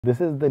This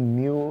is the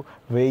new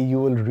way you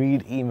will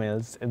read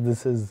emails.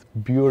 This is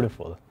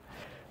beautiful.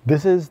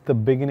 This is the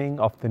beginning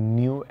of the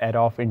new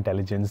era of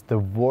intelligence. The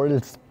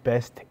world's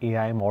best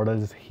AI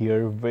models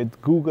here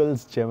with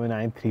Google's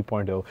Gemini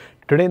 3.0.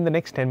 Today in the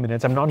next 10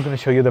 minutes, I'm not going to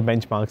show you the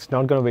benchmarks,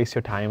 not going to waste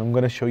your time. I'm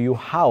going to show you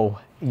how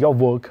your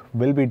work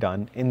will be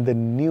done in the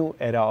new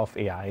era of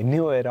AI,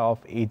 new era of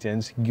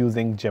agents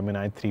using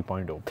Gemini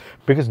 3.0.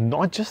 Because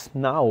not just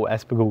now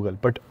as per Google,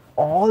 but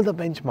all the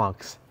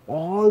benchmarks,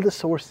 all the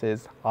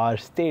sources are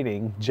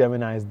stating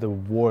Gemini is the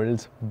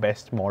world's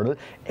best model,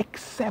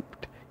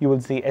 except you will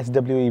see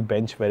SWE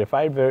bench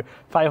verified where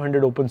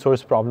 500 open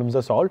source problems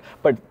are solved.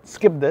 But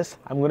skip this.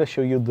 I'm going to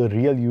show you the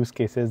real use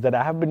cases that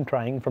I have been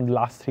trying from the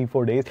last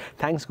 3-4 days.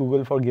 Thanks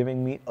Google for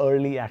giving me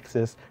early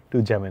access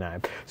to Gemini.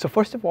 So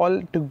first of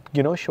all,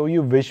 to show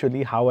you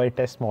visually how I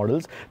test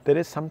models, there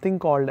is something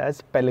called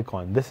as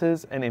pelican. This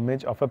is an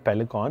image of a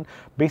pelican.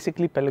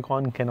 Basically,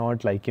 pelican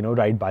cannot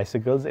ride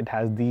bicycles. It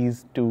has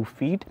these 2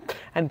 feet,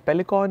 and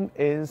pelican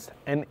is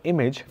an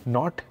image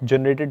not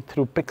generated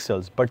through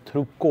pixels but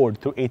through code,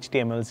 through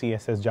HTML,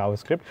 CSS,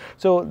 JavaScript.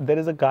 So there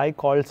is a guy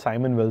called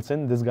Simon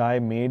Wilson. This guy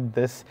made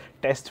this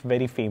test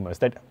very famous,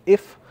 that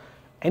if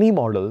any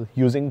model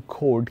using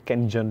code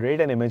can generate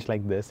an image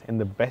like this in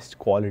the best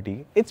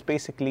quality, it's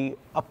basically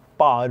a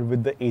par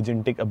with the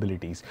agentic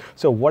abilities.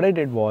 So what I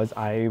did was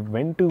I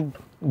went to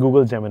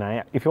Google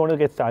Gemini. If you want to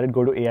get started,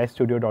 go to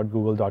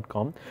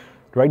aistudio.google.com,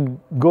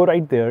 go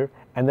right there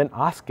and then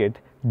ask it,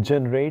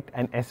 generate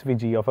an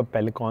SVG of a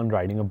pelican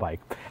riding a bike.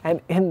 And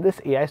in this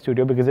AI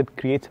Studio, because it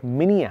creates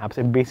mini apps,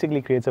 it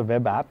basically creates a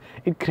web app.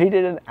 It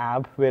created an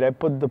app where I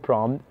put the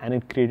prompt and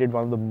it created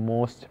one of the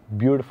most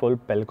beautiful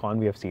pelican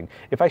we have seen.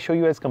 If I show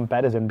you as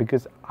comparison,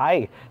 because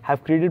I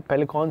have created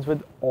pelicans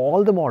with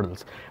all the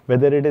models,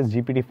 whether it is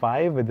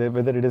GPT-5,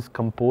 whether it is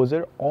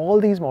Composer,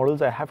 all these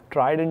models I have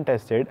tried and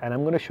tested, and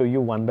I'm going to show you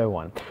one by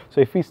one.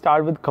 So if we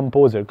start with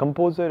Composer,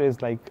 Composer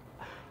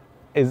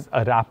is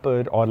a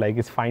wrapper or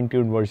is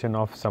fine-tuned version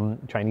of some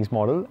Chinese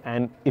model.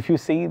 And if you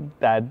see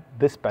that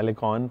this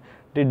pelican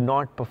did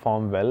not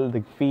perform well,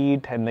 the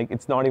feet and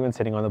it's not even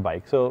sitting on the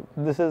bike. So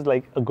this is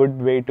a good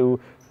way to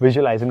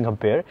visualize and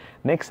compare.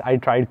 Next, I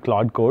tried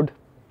Claude Code,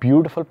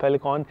 beautiful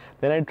pelican.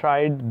 Then I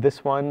tried,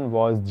 this one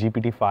was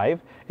GPT-5.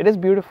 It is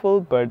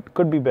beautiful, but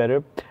could be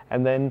better.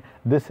 And then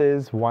this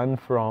is one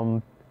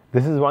coming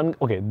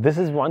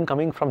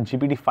from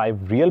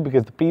GPT-5 Real,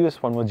 because the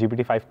previous one was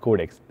GPT-5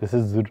 Codex. The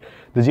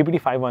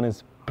GPT-5 one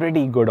is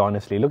pretty good,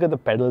 honestly. Look at the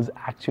pedals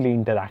actually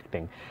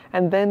interacting.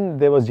 And then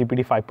there was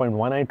GPT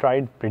 5.1 I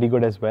tried, pretty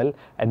good as well.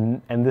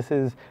 And this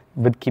is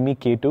with Kimi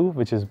K2,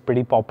 which is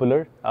pretty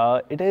popular.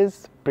 It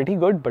is pretty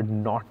good, but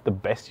not the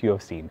best you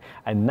have seen.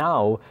 And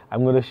now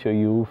I'm going to show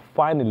you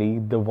finally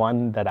the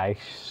one that I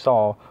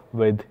saw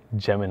with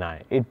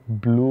Gemini. It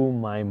blew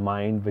my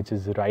mind, which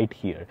is right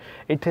here.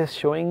 It is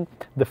showing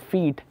the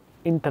feet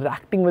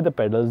interacting with the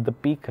pedals, the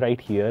peak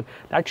right here.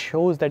 That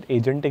shows that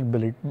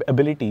agentic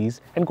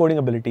abilities and coding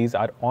abilities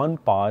are on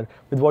par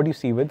with what you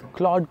see with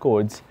Claude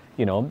Code's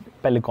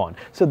pelican.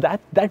 So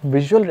that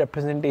visual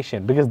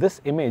representation, because this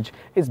image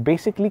is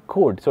basically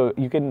code, so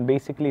you can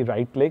basically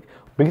right click,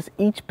 because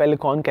each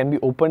pelican can be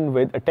opened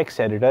with a text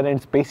editor and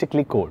it's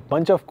basically code,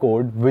 bunch of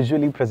code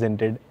visually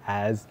presented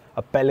as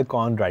a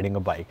pelican riding a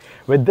bike.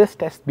 With this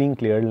test being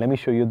cleared, let me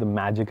show you the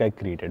magic I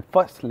created.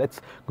 First, let's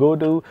go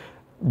to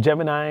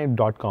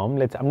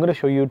Gemini.com. I'm going to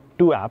show you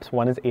 2 apps.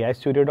 One is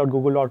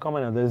aistudio.google.com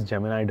and another is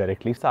Gemini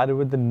directly. Started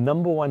with the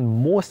number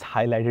one most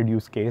highlighted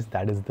use case,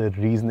 that is the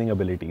reasoning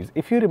abilities.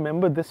 If you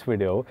remember this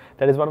video,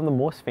 that is one of the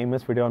most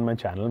famous video on my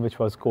channel, which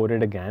was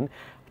Coded Again,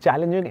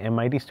 challenging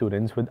MIT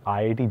students with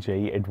IIT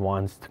JEE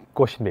advanced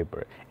question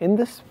paper. In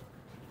this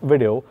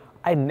video,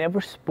 I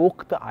never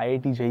spoke the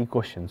IIT JEE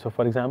question. So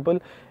for example,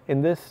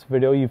 in this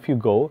video, if you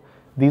go,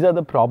 these are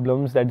the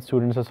problems that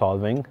students are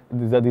solving.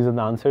 These are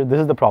the answers. This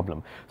is the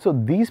problem. So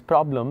these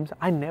problems,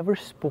 I never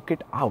spoke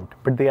it out,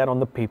 but they are on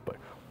the paper.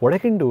 What I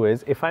can do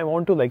is, if I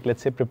want to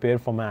let's say prepare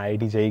for my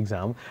IIT JEE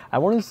exam, I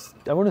want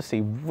to see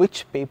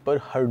which paper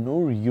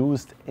Harnoor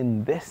used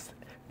in this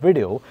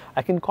video.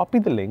 I can copy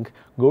the link,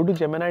 go to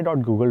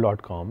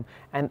gemini.google.com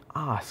and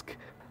ask,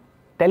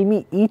 tell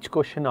me each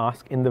question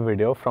asked in the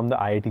video from the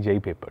IIT JEE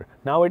paper.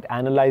 Now it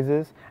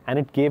analyzes and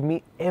it gave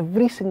me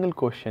every single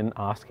question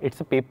asked. It's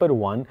a paper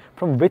 1.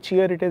 From which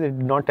year it is, it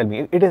did not tell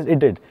me. It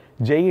did.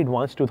 JEE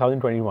Advanced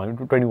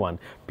 2021.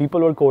 People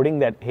were coding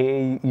that,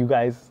 hey, you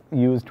guys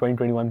used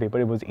 2021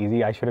 paper. It was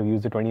easy. I should have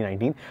used the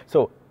 2019.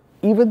 So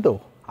even though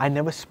I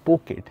never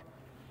spoke it,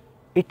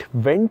 it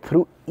went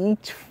through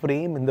each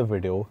frame in the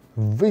video,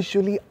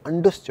 visually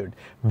understood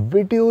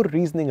video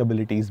reasoning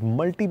abilities,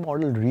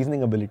 multi-model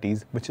reasoning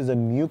abilities, which is a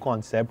new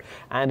concept,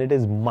 and it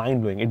is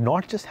mind-blowing. It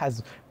not just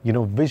has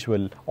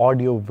visual,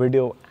 audio,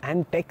 video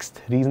and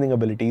text reasoning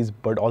abilities,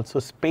 but also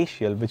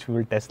spatial, which we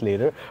will test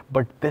later.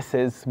 But this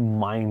is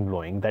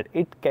mind-blowing that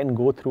it can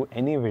go through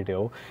any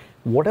video.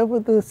 Whatever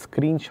the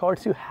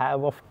screenshots you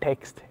have of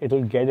text,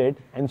 it'll get it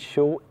and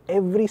show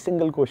every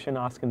single question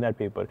asked in that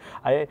paper.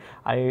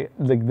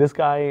 Like this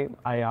guy,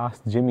 I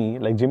asked Jim Jimmy,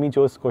 like Jimmy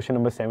chose question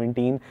number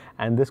 17,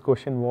 and this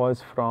question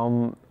was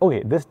from,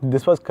 okay,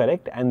 this was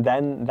correct, and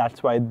then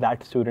that's why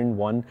that student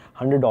won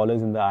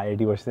 $100 in the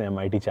IIT versus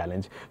MIT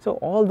challenge. So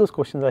all those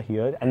questions are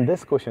here, and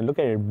this question, look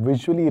at it,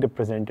 visually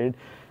represented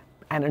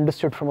and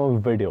understood from a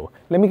video.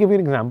 Let me give you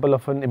an example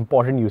of an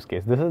important use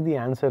case. This is the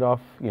answer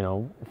of,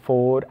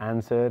 4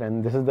 answer,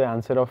 and this is the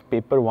answer of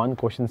paper 1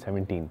 question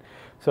 17.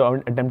 So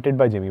attempted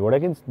by Jimmy. What I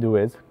can do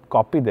is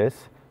copy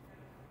this,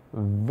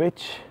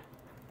 which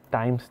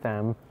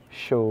timestamp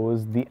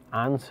shows the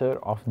answer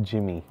of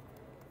Jimmy.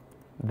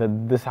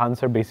 This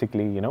answer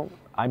basically,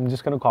 I'm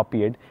just going to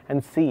copy it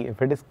and see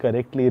if it is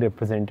correctly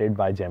represented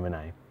by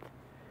Gemini.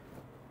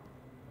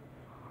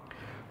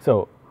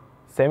 So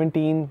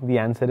 17, the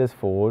answer is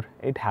 4.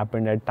 It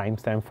happened at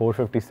timestamp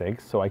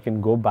 4:56. So I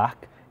can go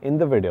back in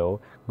the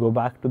video, go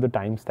back to the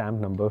timestamp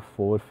number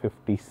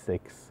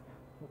 4:56.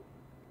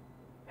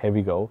 Here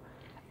we go.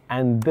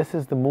 And this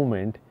is the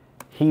moment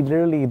he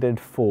literally did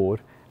 4,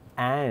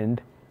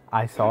 and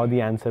I saw the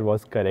answer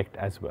was correct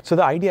as well. So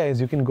the idea is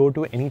you can go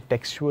to any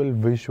textual,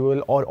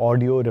 visual or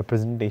audio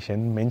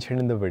representation mentioned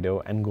in the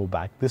video and go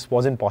back. This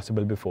wasn't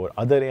possible before.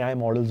 Other AI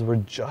models were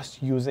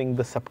just using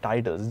the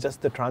subtitles,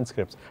 just the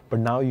transcripts, but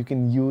now you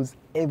can use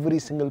every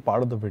single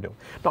part of the video.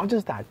 Not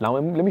just that, now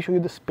let me show you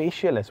the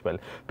spatial as well,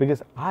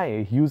 because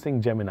I,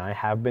 using Gemini,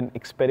 have been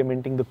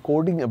experimenting the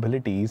coding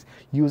abilities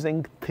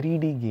using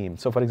 3D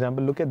games. So for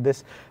example, look at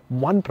this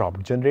one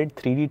prompt, generate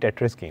 3D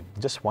Tetris game.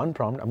 Just one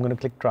prompt. I'm going to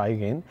click try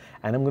again,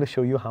 and I'm going to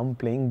show you how I'm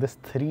playing this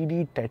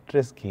 3D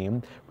Tetris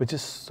game, which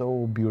is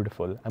so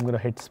beautiful. I'm going to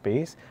hit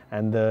space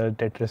and the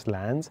Tetris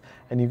lands,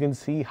 and you can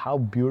see how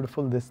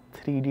beautiful this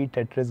 3D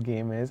Tetris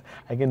game is.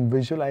 I can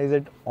visualize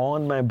it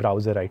on my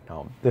browser right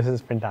now. This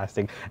is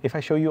fantastic. If I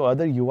show you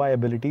other UI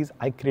abilities,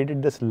 I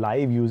created this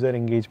live user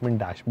engagement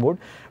dashboard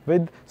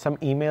with some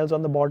emails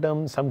on the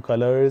bottom, some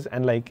colors,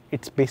 and like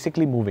it's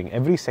basically moving.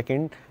 Every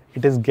second,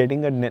 it is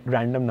getting a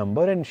random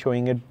number and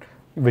showing it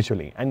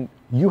visually. And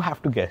you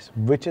have to guess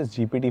which is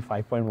GPT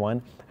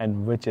 5.1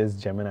 and which is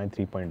Gemini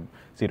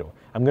 3.0.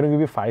 I'm going to give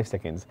you 5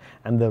 seconds.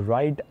 And the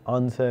right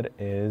answer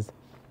is,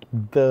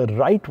 the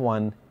right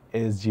one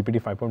is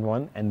GPT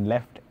 5.1 and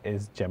left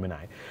is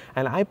Gemini.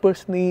 And I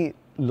personally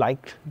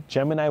liked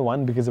Gemini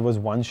 1 because it was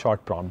one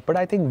short prompt, but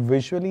I think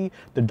visually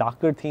the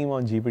darker theme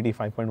on GPT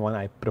 5.1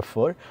 I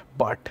prefer,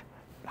 but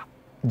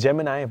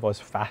Gemini was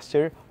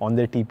faster on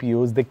their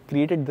TPUs. They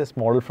created this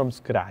model from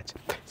scratch,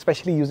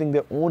 especially using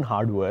their own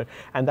hardware,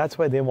 and that's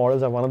why their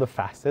models are one of the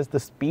fastest. The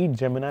speed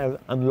Gemini is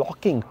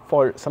unlocking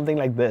for something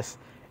like this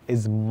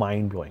is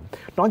mind-blowing.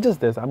 Not just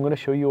this, I'm going to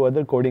show you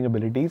other coding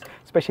abilities,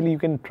 especially you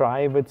can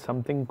try with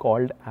something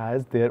called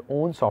as their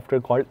own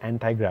software called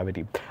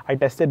anti-gravity. I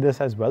tested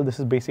this as well. This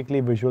is basically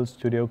Visual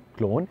Studio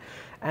clone,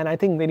 and I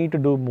think they need to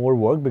do more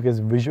work because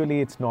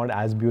visually it's not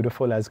as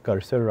beautiful as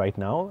Cursor right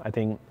now. I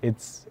think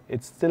it's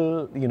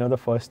still, the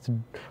first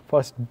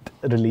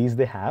release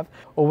they have.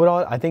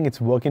 Overall, I think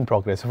it's work in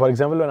progress. So for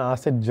example, when I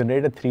asked it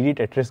generate a 3D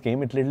Tetris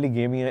game, it literally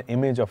gave me an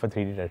image of a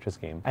 3D Tetris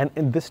game. And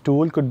this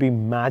tool could be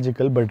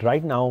magical, but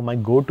right now my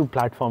go-to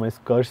platform is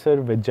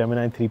Cursor with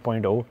Gemini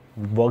 3.0.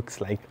 Works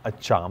like a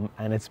charm,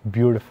 and it's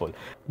beautiful.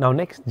 Now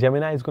next,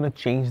 Gemini is going to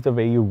change the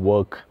way you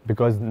work,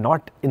 because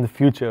not in the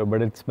future,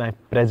 but it's my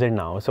present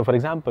now. So for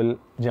example,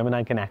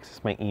 Gemini can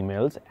access my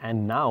emails,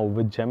 and now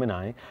with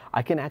Gemini,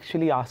 I can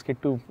actually ask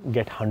it to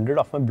get 100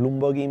 of my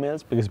Bloomberg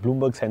emails, because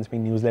Bloomberg sends me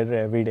newsletter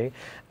every day,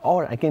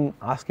 or I can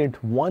ask it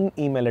one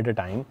email at a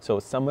time. So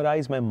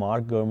summarize my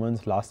Mark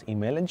Gurman's last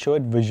email and show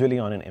it visually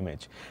on an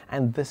image.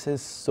 And this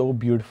is so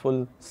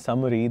beautiful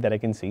summary that I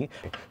can see.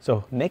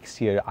 So next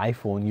year,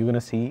 iPhone, you're going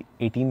to see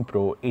 18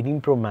 Pro,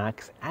 18 Pro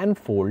Max and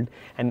Fold,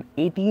 and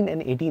 18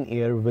 and 18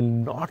 Air will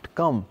not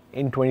come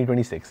in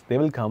 2026. They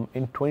will come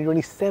in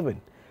 2027.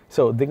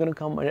 So they're going to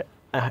come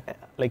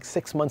like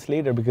 6 months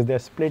later because they're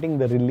splitting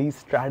the release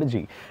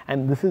strategy.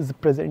 And this is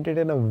presented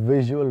in a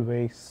visual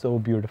way so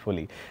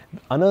beautifully.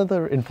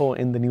 Another info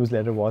in the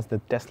newsletter was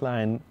that Tesla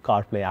and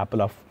CarPlay,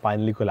 Apple are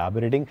finally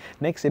collaborating.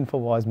 Next info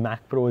was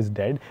Mac Pro is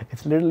dead.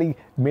 It's literally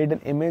made an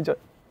image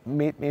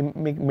made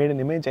an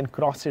image and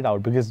crossed it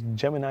out because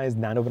Gemini's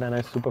Nano Banana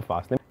is super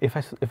fast. If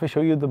I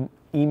show you the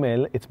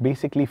email, it's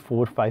basically 4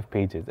 or 5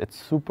 pages. It's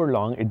super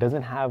long. It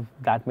doesn't have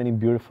that many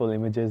beautiful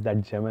images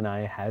that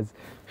Gemini has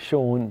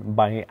shown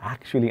by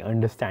actually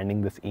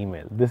understanding this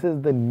email. This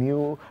is the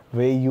new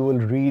way you will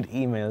read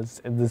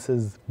emails. This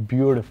is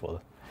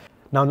beautiful.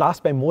 Now,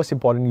 last but most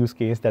important use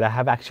case that I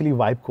have actually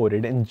vibe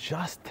coded in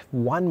just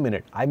 1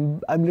 minute. I'm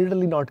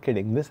literally not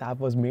kidding. This app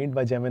was made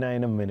by Gemini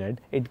in a minute.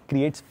 It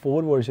creates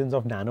 4 versions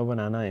of Nano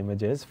Banana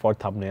images for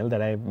thumbnail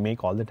that I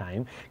make all the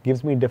time.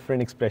 Gives me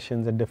different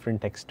expressions and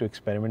different text to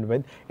experiment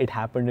with. It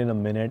happened in a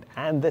minute,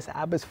 and this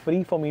app is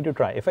free for me to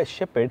try. If I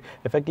ship it,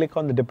 if I click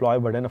on the deploy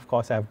button, of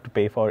course I have to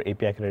pay for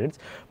API credits,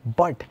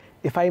 but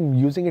if I'm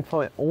using it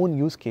for my own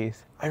use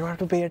case, I don't have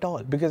to pay at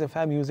all. Because if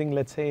I'm using,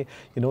 let's say,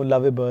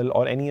 Lovable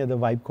or any other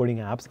vibe coding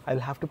apps, I'll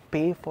have to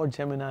pay for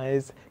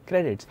Gemini's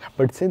credits.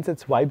 But since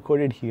it's vibe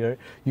coded here,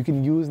 you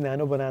can use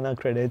Nano Banana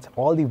credits,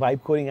 all the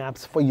vibe coding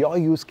apps for your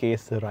use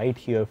case right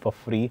here for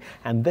free.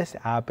 And this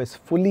app is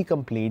fully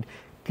complete,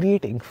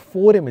 creating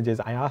 4 images.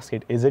 I asked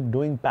it, is it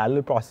doing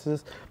parallel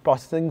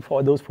processing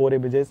for those 4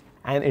 images?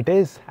 And it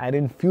is, and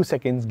in few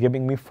seconds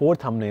giving me 4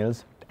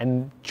 thumbnails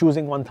and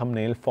choosing one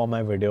thumbnail for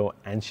my video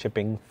and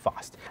shipping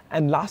fast.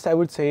 And last I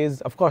would say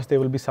is, of course, there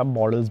will be some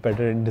models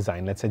better in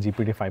design, let's say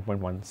GPT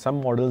 5.1, some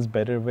models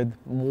better with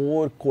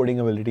more coding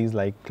abilities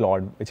like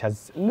Claude, which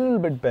has a little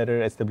bit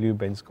better SW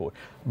bench code.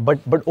 But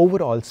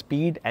overall,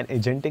 speed and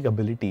agentic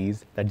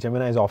abilities that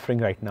Gemini is offering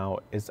right now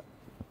is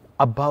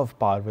above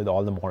par with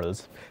all the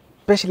models.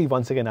 Especially,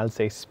 once again, I'll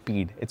say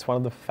speed. It's one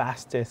of the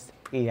fastest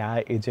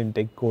AI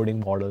agentic coding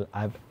model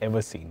I've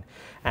ever seen.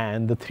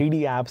 And the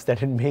 3D apps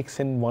that it makes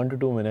in 1 to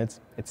 2 minutes,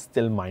 it's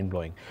still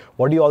mind-blowing.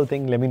 What do you all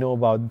think? Let me know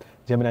about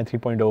Gemini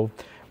 3.0.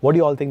 What do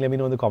you all think? Let me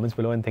know in the comments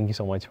below, and thank you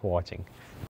so much for watching.